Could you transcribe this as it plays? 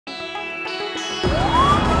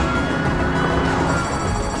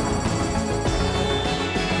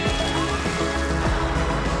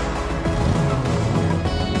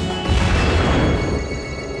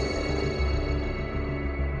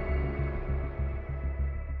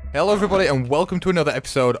Hello everybody and welcome to another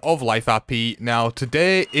episode of Life RP. Now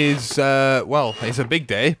today is, well, it's a big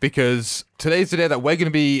day because today's the day that we're going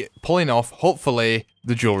to be pulling off, hopefully,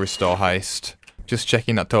 the jewelry store heist. Just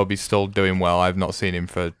checking that Toby's still doing well. I've not seen him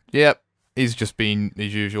for, yep, he's just been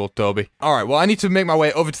his usual Toby. Alright, well I need to make my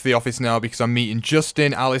way over to the office now because I'm meeting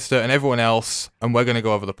Justin, Alistair and everyone else and we're going to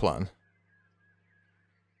go over the plan.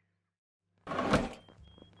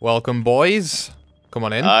 Welcome boys. Come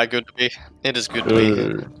on in. Good to be. It is good to be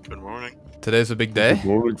here. Good morning. Today's a big day. Good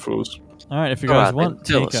morning, folks. Alright, if you guys want,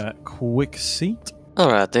 then, take a quick seat.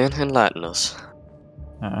 Alright then, enlighten us.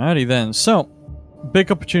 Alrighty then. So, big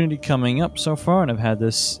opportunity coming up so far, and I've had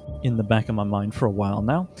this in the back of my mind for a while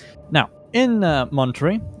now. Now, in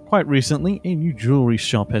Monterey, quite recently, a new jewelry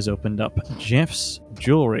shop has opened up, Jeff's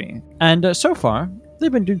Jewelry. And so far, they've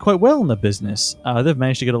been doing quite well in the business. They've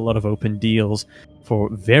managed to get a lot of open deals for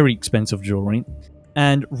very expensive jewelry.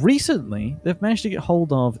 And recently, they've managed to get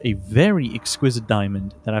hold of a very exquisite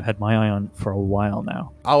diamond that I've had my eye on for a while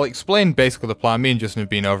now. I'll explain basically the plan. Me and Justin have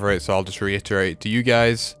been over it, so I'll just reiterate to you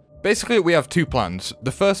guys. Basically, we have two plans.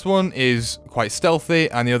 The first one is quite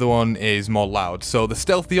stealthy, and the other one is more loud. So the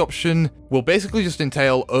stealthy option will basically just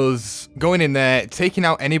entail us going in there, taking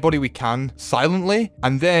out anybody we can silently,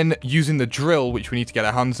 and then using the drill, which we need to get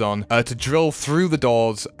our hands on, to drill through the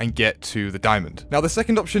doors and get to the diamond. Now, the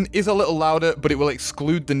second option is a little louder, but it will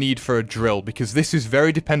exclude the need for a drill, because this is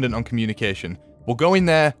very dependent on communication. We'll go in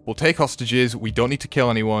there, we'll take hostages, we don't need to kill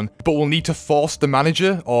anyone, but we'll need to force the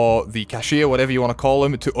manager, or the cashier, whatever you want to call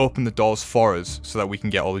him, to open the doors for us, so that we can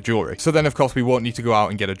get all the jewelry. So then, of course, we won't need to go out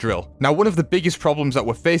and get a drill. Now, one of the biggest problems that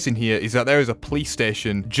we're facing here is that there is a police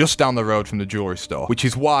station just down the road from the jewelry store, which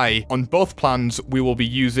is why, on both plans, we will be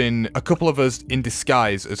using a couple of us in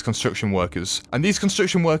disguise as construction workers. And these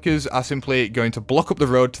construction workers are simply going to block up the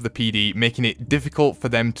road to the PD, making it difficult for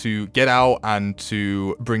them to get out and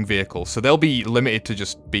to bring vehicles. So they'll be limited to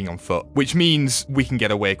just being on foot, which means we can get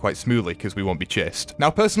away quite smoothly because we won't be chased. Now,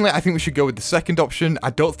 personally, I think we should go with the second option. I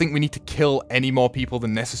don't think we need to kill any more people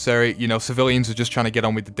than necessary. You know, civilians are just trying to get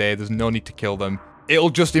on with the day. There's no need to kill them. It'll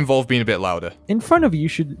just involve being a bit louder. In front of you,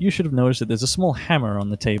 you should have noticed that there's a small hammer on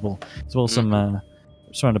the table, as well as some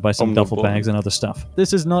surrounded by some duffel bags and other stuff.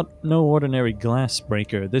 This is no ordinary glass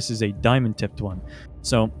breaker. This is a diamond-tipped one.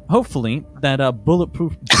 So, hopefully, that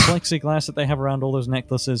bulletproof plexiglass that they have around all those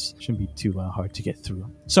necklaces shouldn't be too hard to get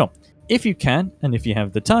through. So, if you can, and if you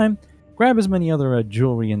have the time, grab as many other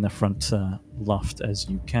jewelry in the front loft as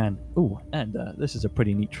you can. Ooh, and this is a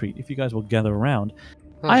pretty neat treat. If you guys will gather around,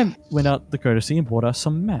 I went out the courtesy and bought us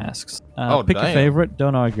some masks. Pick your favorite,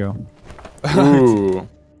 don't argue. Ooh.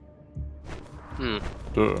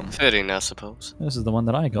 Fitting, I suppose. This is the one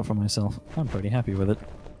that I got for myself. I'm pretty happy with it.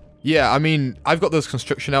 Yeah, I mean, I've got those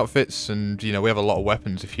construction outfits, and, you know, we have a lot of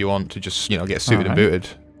weapons if you want to just, you know, get suited and booted.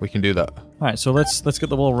 We can do that. Alright, so let's get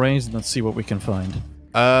the wall raised and let's see what we can find.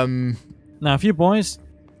 Now, if you boys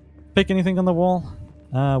pick anything on the wall,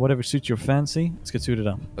 whatever suits your fancy, let's get suited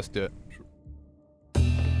up. Let's do it.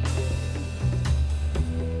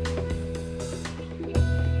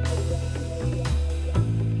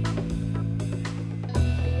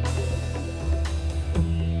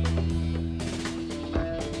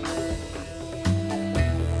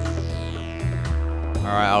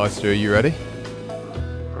 Alright, Alistair, are you ready?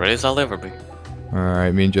 Ready as I'll ever be.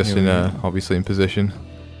 Alright, me and Justin are obviously in position.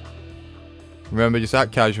 Remember, just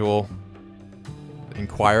act casual.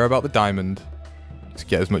 Inquire about the diamond. Just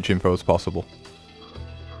get as much info as possible.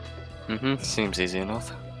 Seems easy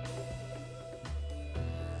enough.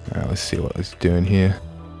 Alright, let's see what it's doing here.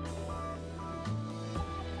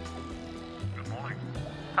 Good morning.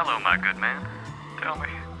 Hello, my good man. Tell me,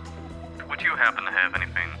 would you happen to have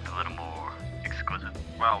anything a little more exquisite?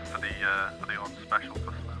 Well, for the odd special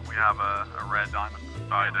customer, we have a rare diamond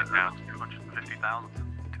valued at around 250,000.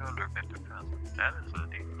 250,000. That is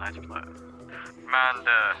indeed a nice player. Mind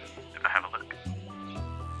if I have a look?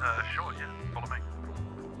 Sure, yeah. Follow me.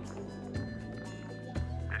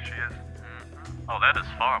 Here she is. Oh, that is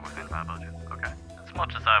far within my budget. Okay. As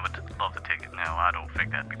much as I would love to take it now, I don't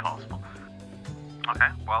think that'd be possible. Okay,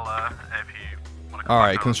 well, if you want to come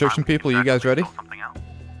Alright, construction people, you guys ready? Something else.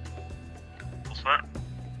 What's that?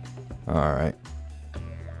 Alright.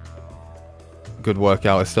 Good work,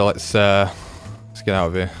 Alistair. Let's get out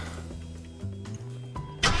of here.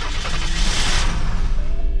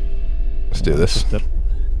 Let's do this.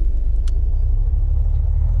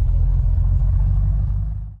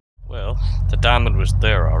 Well, the diamond was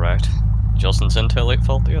there, alright. Justin's intel ain't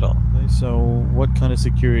faulty at all. So, what kind of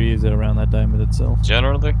security is it around that diamond itself?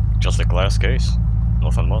 Generally, just a glass case.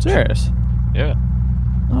 Nothing much. Serious? Yeah.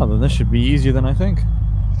 Oh, then this should be easier than I think.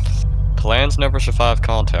 Plans never survive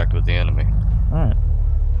contact with the enemy. Alright.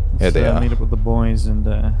 Here they are. Meet up with the boys and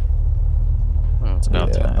It's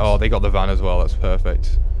about time. Oh, they got the van as well. That's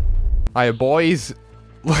perfect. Hiya, boys.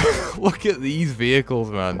 Look at these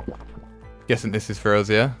vehicles, man. Guessing this is for us,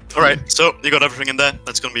 yeah? Alright, so you got everything in there.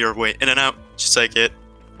 That's gonna be your way in and out. Just take it.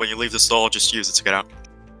 When you leave the stall, just use it to get out.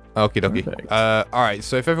 Okie dokie. Perfect. Alright,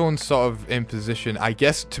 so if everyone's sort of in position, I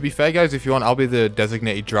guess, to be fair, guys, if you want, I'll be the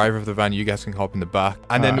designated driver of the van. You guys can hop in the back.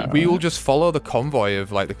 And then we will just follow the convoy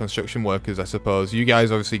of, like, the construction workers, I suppose. You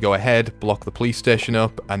guys obviously go ahead, block the police station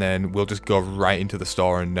up, and then we'll just go right into the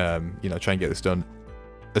store and, you know, try and get this done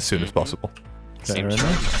as soon as possible. Okay, Seems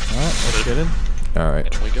ready? Alright, let's get in.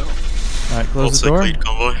 Alright. Here we go. Alright, We'll close the take door. lead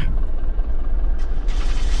convoy.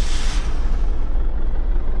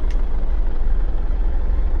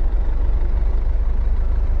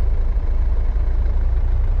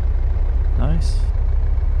 Nice.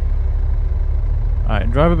 Alright,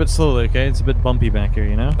 drive a bit slowly, okay? It's a bit bumpy back here,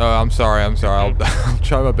 you know? Oh, I'm sorry. I'll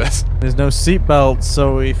try my best. There's no seatbelt,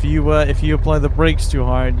 so if you apply the brakes too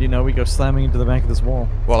hard, you know, we go slamming into the back of this wall.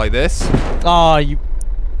 Well, like this? Oh, you...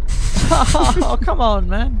 Oh, come on,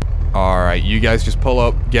 man. Alright, you guys just pull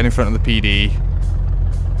up, get in front of the PD.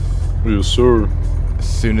 Yes, sir.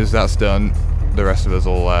 As soon as that's done, the rest of us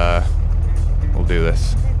will do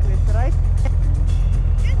this.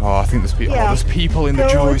 Oh, I think there's people. Yeah. Oh, there's people in the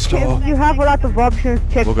jewelry store. You have a lot of options.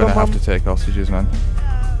 Check We're gonna them have to take hostages, man.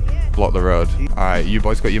 Block the road. Alright, you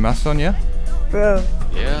boys got your masks on, yeah? Yeah,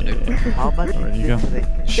 dude. How much Ready to go.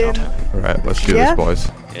 Showtime. Alright, let's do Yeah? this, boys.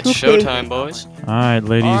 It's Okay. showtime, boys. Alright,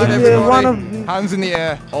 ladies Alright, and everyone. One everybody. of- Hands in the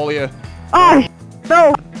air, all of you. Oh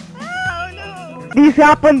no! This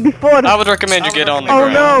happened before. I would recommend you get on the Oh,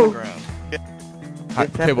 ground. no.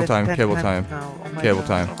 Cable time, cable time. Cable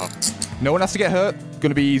time. No one has to get hurt.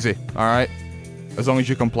 Gonna be easy, alright? As long as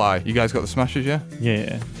you comply. You guys got the smashes, yeah?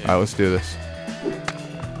 Yeah. Alright, let's do this.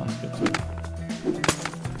 Sounds good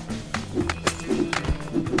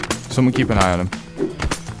too. Someone keep an eye on him.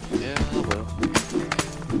 Yeah, I will.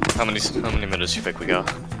 How many minutes you think we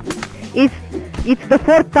got? It's the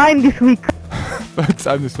fourth time this week. Third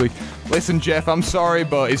time this week. Listen, Jeff, I'm sorry,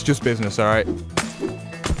 but it's just business, alright?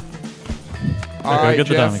 Alright, get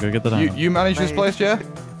the Jeff, diamond, go get the diamond. You manage this place, yeah?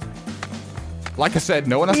 Like I said,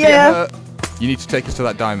 no one has to Yeah. get hurt. You need to take us to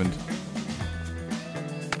that diamond.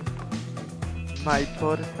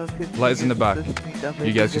 Let us in the back.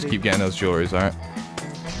 You guys just keep getting those jewelries, alright?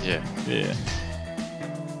 Yeah. Yeah.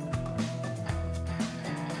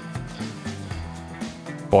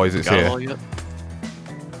 Boys, it's Got it here. all yet?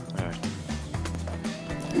 Alright.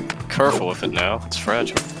 Careful with it now. It's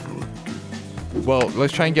fragile. Well,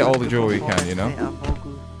 let's try and get all the jewelry we can, you know?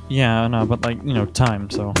 Yeah, I know, but like, you know, time,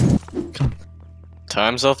 so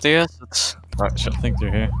Time's of the essence. Alright, I think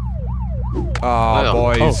they're here. Ah, Well.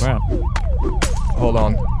 boys. Oh, crap. Hold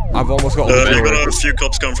on. I've almost got all the You're jewelry. gonna have a few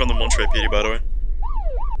cops come from the Monterey PD, by the way.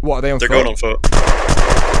 What, are they on They're foot? going on foot.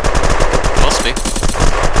 Must be.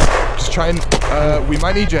 Just try and, we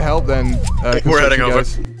might need your help then. We're heading construction over.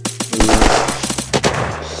 guys.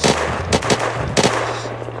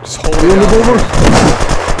 Just hold it down.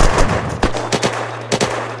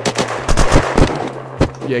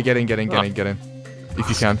 Yeah, get in. If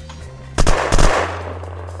you can.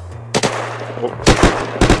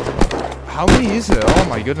 How many is there? Oh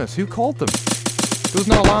my goodness, who called them? There was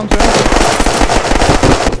no alarms or anything.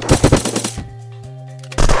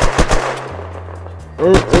 Are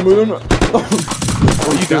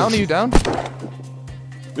you down? Are you down?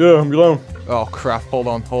 Yeah, I'm down. Oh crap, hold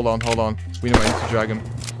on. We know I need to drag him.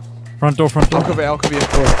 Front door. I'll cover you.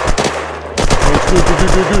 Good.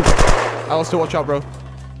 Alistair, watch out, bro.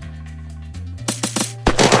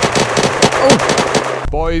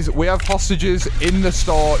 Boys, we have hostages in the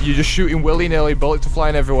store. You're just shooting willy-nilly, bullets are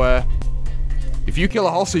flying everywhere. If you kill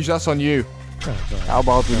a hostage, that's on you. How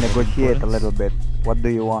about we negotiate a little bit? What do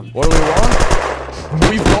you want? What do we want?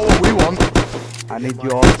 We've got what we want. I need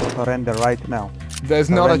you all to surrender right now.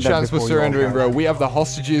 There's not a Surrender chance for before you surrendering, all bro. die. We have the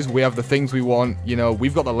hostages, we have the things we want. You know,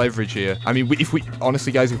 we've got the leverage here. I mean,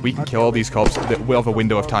 honestly, guys, if we can kill all these cops, we'll have a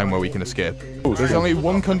window of time where we can escape. There's only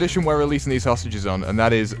one condition we're releasing these hostages on, and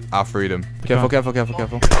that is our freedom. Careful. I got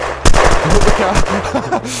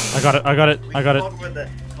it.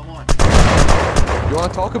 You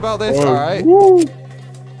want to talk about this? Oh, Alright.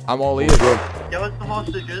 I'm all ears. Give us the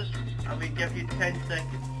hostages, and we give you 10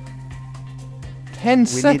 seconds. 10 We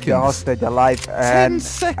seconds. need the hostage alive 10 and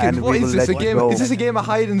seconds. and What we is will this, a let you game? go. Is this a game of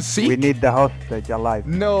hide and seek? We need the hostage alive.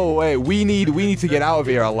 No way. We need to get out of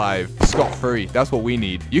here alive, scot free. That's what we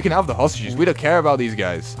need. You can have the hostages. We don't care about these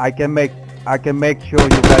guys. I can make sure you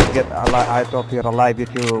guys get out of here alive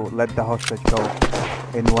if you let the hostage go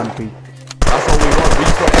in one piece.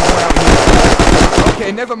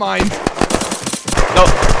 Okay, never mind. No.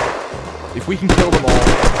 If we can kill them all.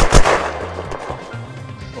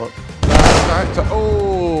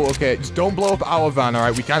 Oh, okay. Just don't blow up our van,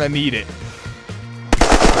 alright? We kind of need it.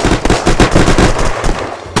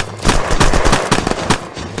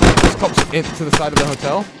 This cops into the side of the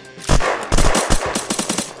hotel.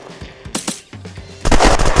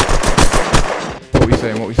 What are we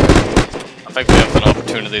saying? What are we saying? I think we have an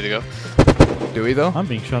opportunity to go. Do we, though? I'm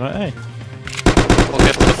being shot at. Hey. We'll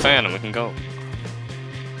get to the fan and we can go.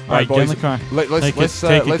 Alright, get in the car.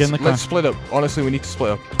 Let's split up. Honestly, we need to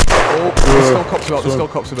split up. Oh, there's still cops about. There's still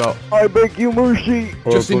cops about. I beg you mercy.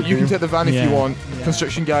 Justin, you can take the van if you want.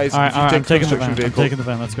 Construction guys, Alright, I'm taking the van. vehicle. I'm taking the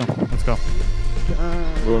van. Let's go. Let's go.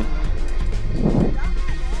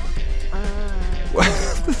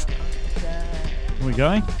 Are we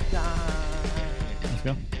going? Let's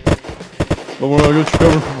go. Oh, I got you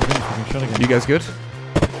covered. Shot again. You guys good?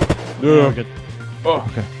 Yeah. We're good. Oh,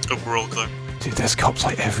 okay. Oh, we're all clear. Dude, there's cops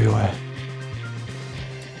like everywhere.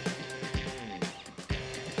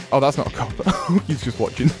 Oh, that's not a cop. He's just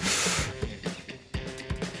watching. Just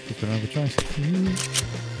another choice.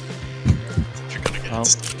 You're gonna get Oh.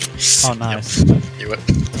 it. Oh, nice. You it.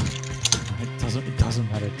 It doesn't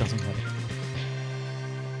matter. It doesn't matter.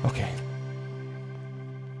 Okay.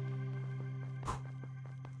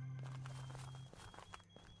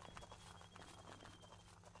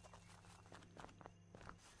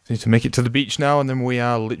 Need to make it to the beach now, and then we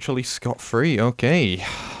are literally scot-free. Okay.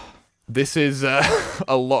 This is a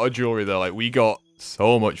lot of jewelry, though. Like, we got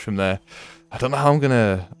so much from there. I don't know how I'm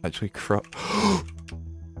gonna actually crop.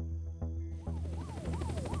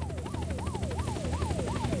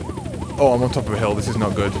 Oh, I'm on top of a hill. This is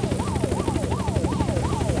not good. Come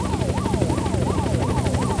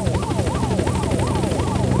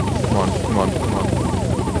on, come on, come on.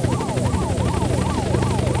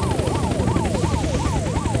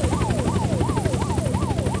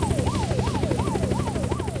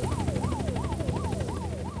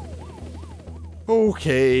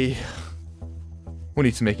 Okay. We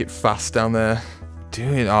need to make it fast down there.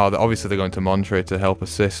 Doing. Oh, obviously they're going to Monterey to help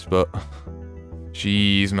assist, but.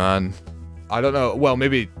 Jeez, man. I don't know. Well,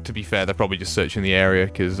 maybe to be fair, they're probably just searching the area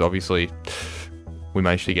because obviously we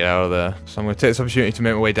managed to get out of there. So I'm going to take this opportunity to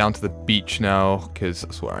make my way down to the beach now because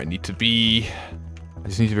that's where I need to be. I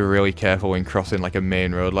just need to be really careful when crossing like a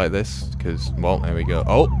main road like this because, well, there we go.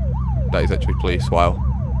 Oh, that is actually police. Wow.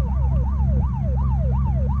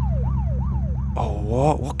 Oh,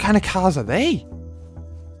 what? What kind of cars are they?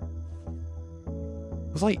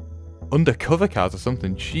 It's like undercover cars or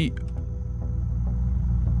something. Gee.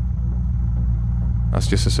 That's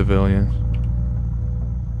just a civilian.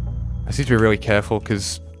 I just need to be really careful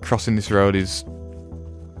because crossing this road is...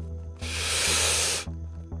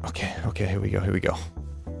 Okay, here we go, here we go.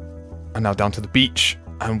 And now down to the beach,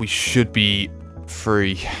 and we should be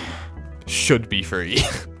free. Should be free.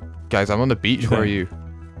 Guys, I'm on the beach, where are you?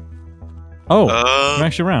 Oh, I'm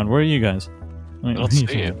actually around. Where are you guys? I don't see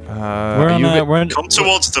you. Come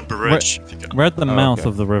towards the bridge. We're at the mouth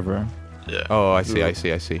of the river. Yeah. Oh, I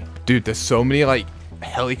see. Dude, there's so many, like,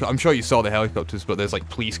 helicopters. I'm sure you saw the helicopters, but there's, like,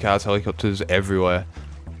 police cars, helicopters everywhere.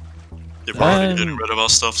 You're probably getting rid of our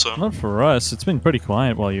stuff, so... Not for us. It's been pretty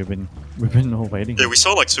quiet while we've been all waiting. Yeah, we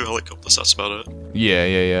saw, like, 2 helicopters, that's about it.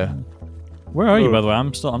 Yeah. Where are you, by the way?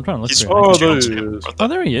 I'm trying to look for Oh, there he is. Oh,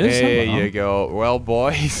 there he is. There you go. Well,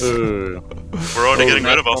 boys. We're already getting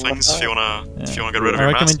rid of our things if you wanna get rid of your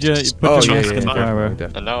I mask. recommend you put your mask in forever.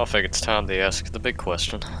 And now I think it's time to ask the big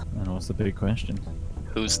question. And what's the big question?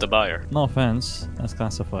 Who's the buyer? No offense, that's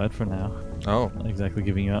classified for now. Oh. Not exactly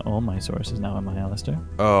giving you all my sources now, am I, Alistair?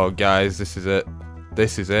 Oh, guys, this is it.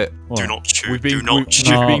 This is it. Do not shoot. We've been, Do not shoot.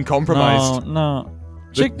 we've been compromised. No.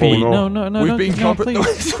 Chickpea, no. We've been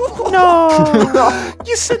compromised. No!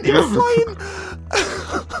 You sent him flying!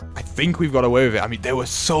 I think we've got away with it. I mean, there were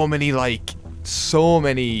so many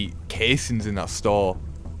casings in that store.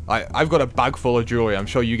 I've got a bag full of jewelry. I'm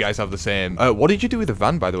sure you guys have the same. What did you do with the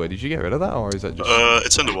van, by the way? Did you get rid of that, or is that just...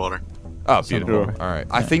 It's in the water. Oh, beautiful. Alright.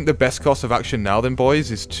 I think the best course of action now then,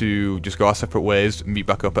 boys, is to just go our separate ways, meet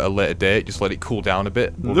back up at a later date, just let it cool down a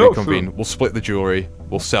bit. We'll reconvene. Sure. We'll split the jewelry,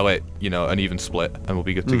 we'll sell it, an even split, and we'll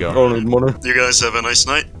be good to go. I need money. You guys have a nice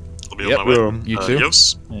night. I'll be on my way. You too?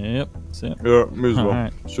 Yes. Yep. See ya. Yeah, me as well.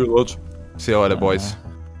 Alright. See you lads. See you later, boys.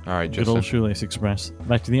 Alright, Good Justin. old Shoelace Express.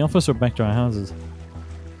 Back to the office or back to our houses?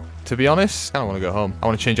 To be honest, I don't want to go home. I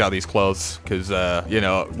want to change out these clothes because,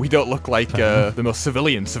 we don't look like the most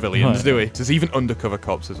civilians, do we? There's even undercover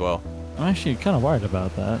cops as well. I'm actually kind of worried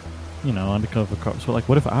about that. Undercover cops. But, like,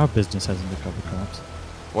 what if our business has undercover cops?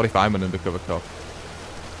 What if I'm an undercover cop?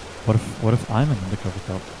 What if I'm an undercover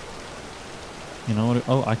cop? You know what?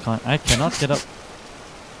 Oh, I can't. I cannot get up.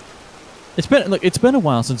 It's been a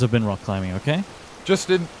while since I've been rock climbing. Okay.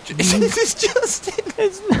 Justin, this is Justin.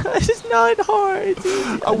 It's not hard. It's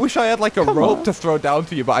easy. I wish I had like a rope to throw down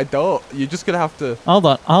to you, but I don't. You're just gonna have to. Hold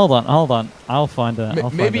on. I'll find a.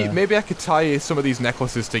 Maybe I could tie some of these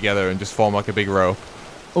necklaces together and just form like a big rope.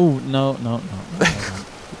 Oh no.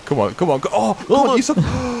 Come on. Oh, come on. You suck.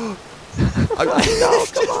 No,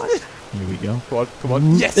 come on. Here we go. Come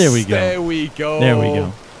on. Yes. There we go. There we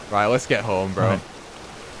go. Right, let's get home, bro. Right.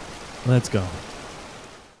 Let's go.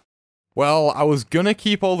 Well, I was gonna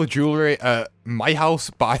keep all the jewelry at my house,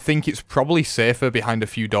 but I think it's probably safer behind a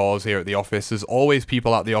few doors here at the office. There's always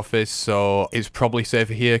people at the office, so it's probably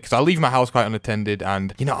safer here, because I leave my house quite unattended,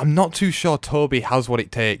 and, you know, I'm not too sure Toby has what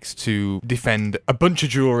it takes to defend a bunch of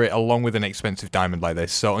jewelry along with an expensive diamond like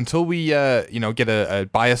this. So until we, you know, get a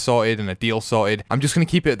buyer sorted and a deal sorted, I'm just gonna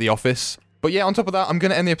keep it at the office. But yeah, on top of that, I'm going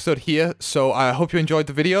to end the episode here, so I hope you enjoyed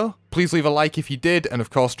the video. Please leave a like if you did, and of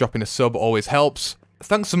course, dropping a sub always helps.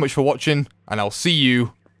 Thanks so much for watching, and I'll see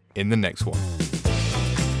you in the next one.